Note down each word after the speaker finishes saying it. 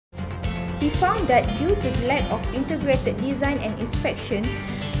He found that due to the lack of integrated design and inspection,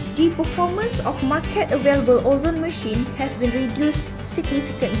 the performance of market-available Ozone machine has been reduced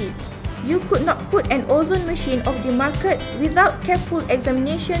significantly. You could not put an Ozone machine off the market without careful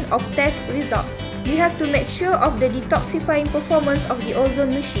examination of test results. You have to make sure of the detoxifying performance of the Ozone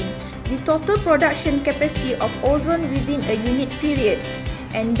machine, the total production capacity of ozone within a unit period,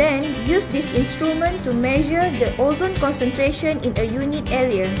 and then use this instrument to measure the ozone concentration in a unit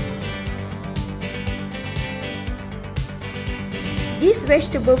area. This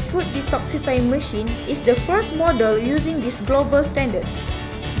vegetable fruit detoxifying machine is the first model using these global standards.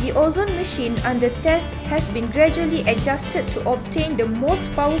 The Ozone machine under test has been gradually adjusted to obtain the most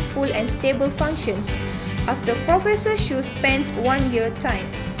powerful and stable functions after Professor Shu spent 1 year time.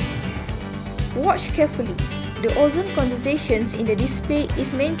 Watch carefully. The ozone condensations in the display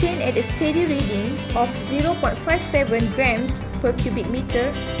is maintained at a steady reading of 0.57 grams per cubic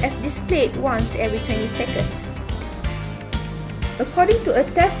meter as displayed once every 20 seconds. According to a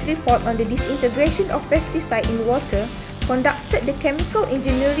test report on the disintegration of pesticide in water conducted the Chemical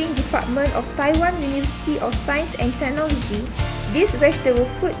Engineering Department of Taiwan University of Science and Technology, this vegetable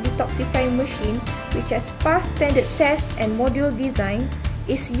fruit detoxifying machine, which has passed standard test and module design,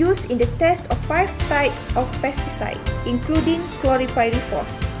 is used in the test of 5 types of pesticide, including chlorpyrifos.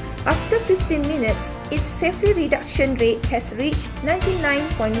 After 15 minutes, its safety reduction rate has reached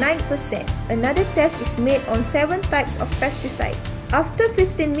 99.9%. Another test is made on 7 types of pesticide. After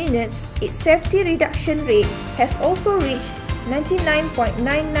 15 minutes, its safety reduction rate has also reached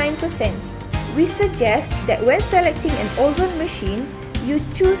 99.99%. We suggest that when selecting an ozone machine, you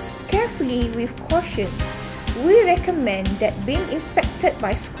choose carefully with caution. We recommend that being inspected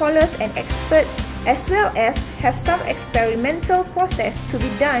by scholars and experts as well as have some experimental process to be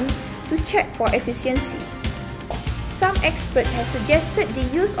done to check for efficiency. Some experts have suggested the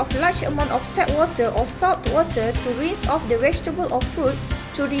use of large amount of tap water or salt water to rinse off the vegetable or fruit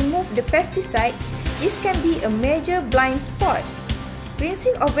to remove the pesticide. This can be a major blind spot.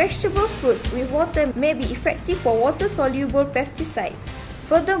 Rinsing of vegetable fruits with water may be effective for water-soluble pesticide.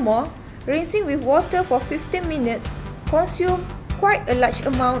 Furthermore, rinsing with water for 15 minutes consumes quite a large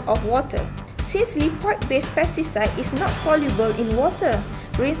amount of water. Since lipoid-based pesticide is not soluble in water,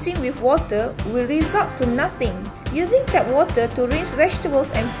 rinsing with water will result to nothing. Using tap water to rinse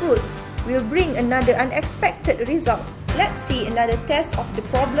vegetables and fruits will bring another unexpected result. Let's see another test of the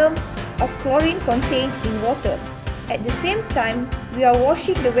problem of chlorine contained in water. At the same time we are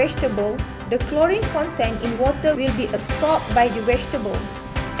washing the vegetable, the chlorine content in water will be absorbed by the vegetable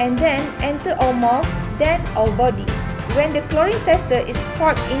and then enter our mouth, then our body. When the chlorine tester is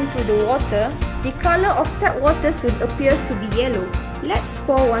poured into the water, the color of tap water soon appears to be yellow. Let's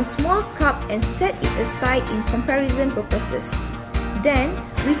pour 1 small cup and set it aside in comparison purposes. Then,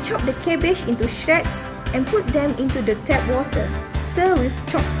 we chop the cabbage into shreds and put them into the tap water. Stir with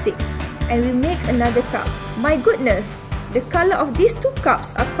chopsticks and we make another cup. My goodness, the color of these 2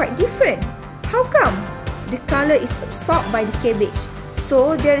 cups are quite different. How come? The color is absorbed by the cabbage,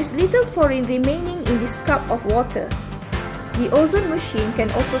 so there is little chlorine remaining in this cup of water. The ozone machine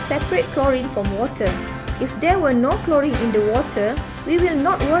can also separate chlorine from water. If there were no chlorine in the water, we will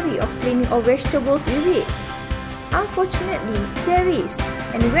not worry of cleaning our vegetables with it. Unfortunately, there is,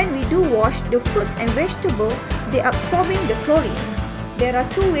 and when we do wash the fruits and vegetables, they are absorbing the chlorine. There are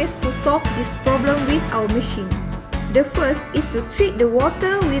 2 ways to solve this problem with our machine. The first is to treat the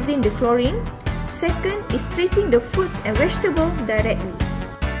water within the chlorine. Second is treating the fruits and vegetables directly.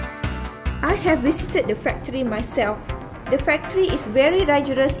 I have visited the factory myself. The factory is very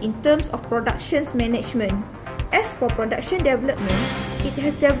rigorous in terms of production management. As for production development, it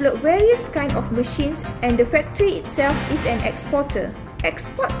has developed various kinds of machines and the factory itself is an exporter.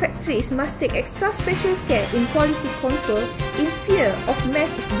 Export factories must take extra special care in quality control in fear of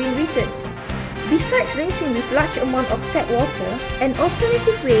mess is being returned. Besides rinsing with large amount of tap water, an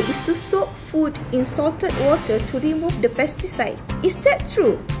alternative way is to soak food in salted water to remove the pesticide. Is that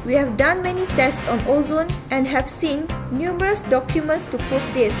true? We have done many tests on ozone and have seen numerous documents to prove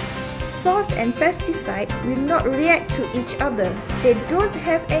this. Salt and pesticide will not react to each other. They don't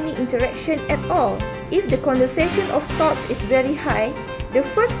have any interaction at all. If the condensation of salt is very high, the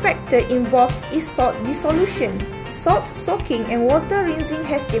first factor involved is salt dissolution. Salt soaking and water rinsing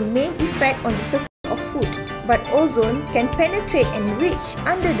has the main effect on the surface of food, but ozone can penetrate and reach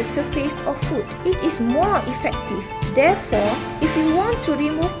under the surface of food. It is more effective. Therefore, if you want to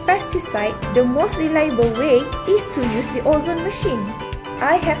remove pesticide, the most reliable way is to use the ozone machine.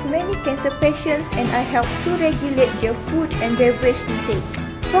 I have many cancer patients and I help to regulate their food and beverage intake.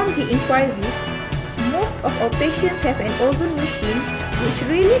 From the inquiries, most of our patients have an ozone machine which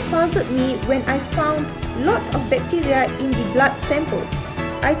really puzzled me when I found lots of bacteria in the blood samples.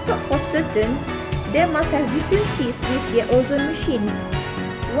 I thought for certain they must have deficiencies with their ozone machines.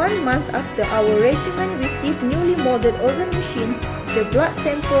 1 month after our regimen with these newly molded ozone machines, the blood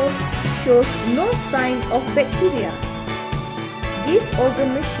sample shows no sign of bacteria. This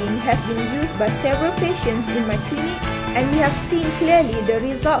ozone machine has been used by several patients in my clinic, and we have seen clearly the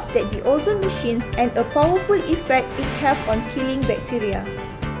results that the ozone machines and a powerful effect it have on killing bacteria.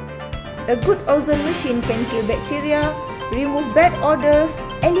 A good ozone machine can kill bacteria, remove bad odors,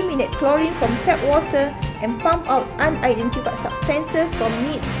 eliminate chlorine from tap water, and pump out unidentified substances from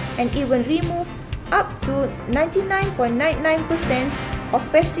meat, and even remove up to 99.99% of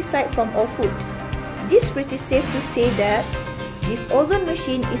pesticide from our food. This is pretty safe to say that this ozone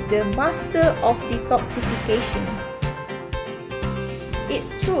machine is the master of detoxification.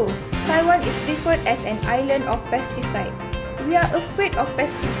 It's true, Taiwan is referred as an island of pesticide. We are afraid of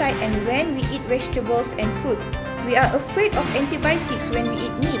pesticide, and when we eat vegetables and fruit, we are afraid of antibiotics when we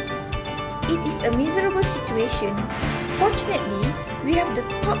eat meat. It is a miserable situation. Fortunately, we have the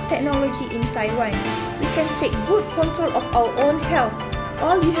top technology in Taiwan. We can take good control of our own health.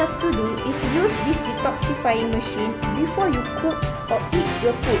 All you have to do is use this detoxifying machine before you cook or eat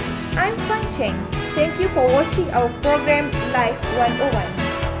your food. I'm Fan Cheng. Thank you for watching our program Life 101.